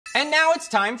And now it's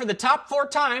time for the top 4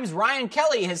 times Ryan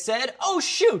Kelley has said, "Oh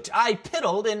shoot, I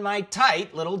piddled in my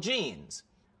tight little jeans."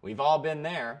 We've all been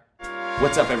there.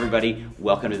 What's up, everybody?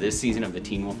 Welcome to this season of the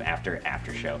Teen Wolf After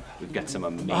Show. We've got some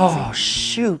amazing... Oh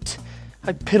shoot,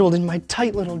 I piddled in my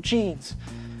tight little jeans.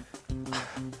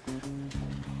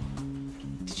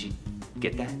 Did you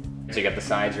get that? So you got the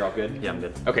sides, you're all good? Yeah, I'm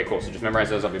good. Okay, cool. So just memorize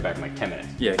those. I'll be back in like 10 minutes.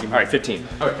 Yeah, give me 15.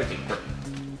 All right, 15.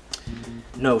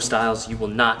 Perfect. No, Styles, you will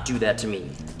not do that to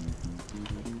me.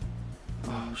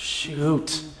 Oh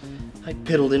shoot, I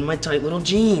piddled in my tight little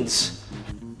jeans.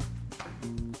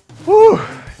 Whew.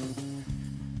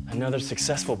 Another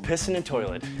successful piss in a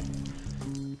toilet.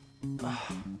 Oh,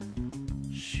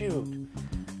 shoot,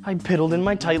 I piddled in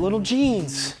my tight little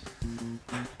jeans.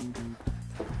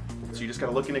 So you just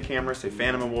gotta look in the camera, say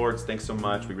Phantom Awards, thanks so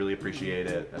much, we really appreciate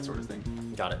it, that sort of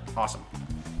thing. Got it. Awesome.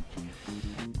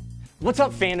 What's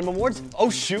up, Fandom Awards? Oh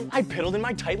shoot, I piddled in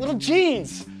my tight little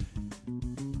jeans.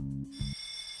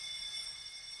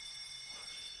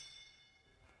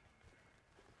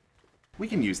 We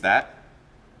can use that.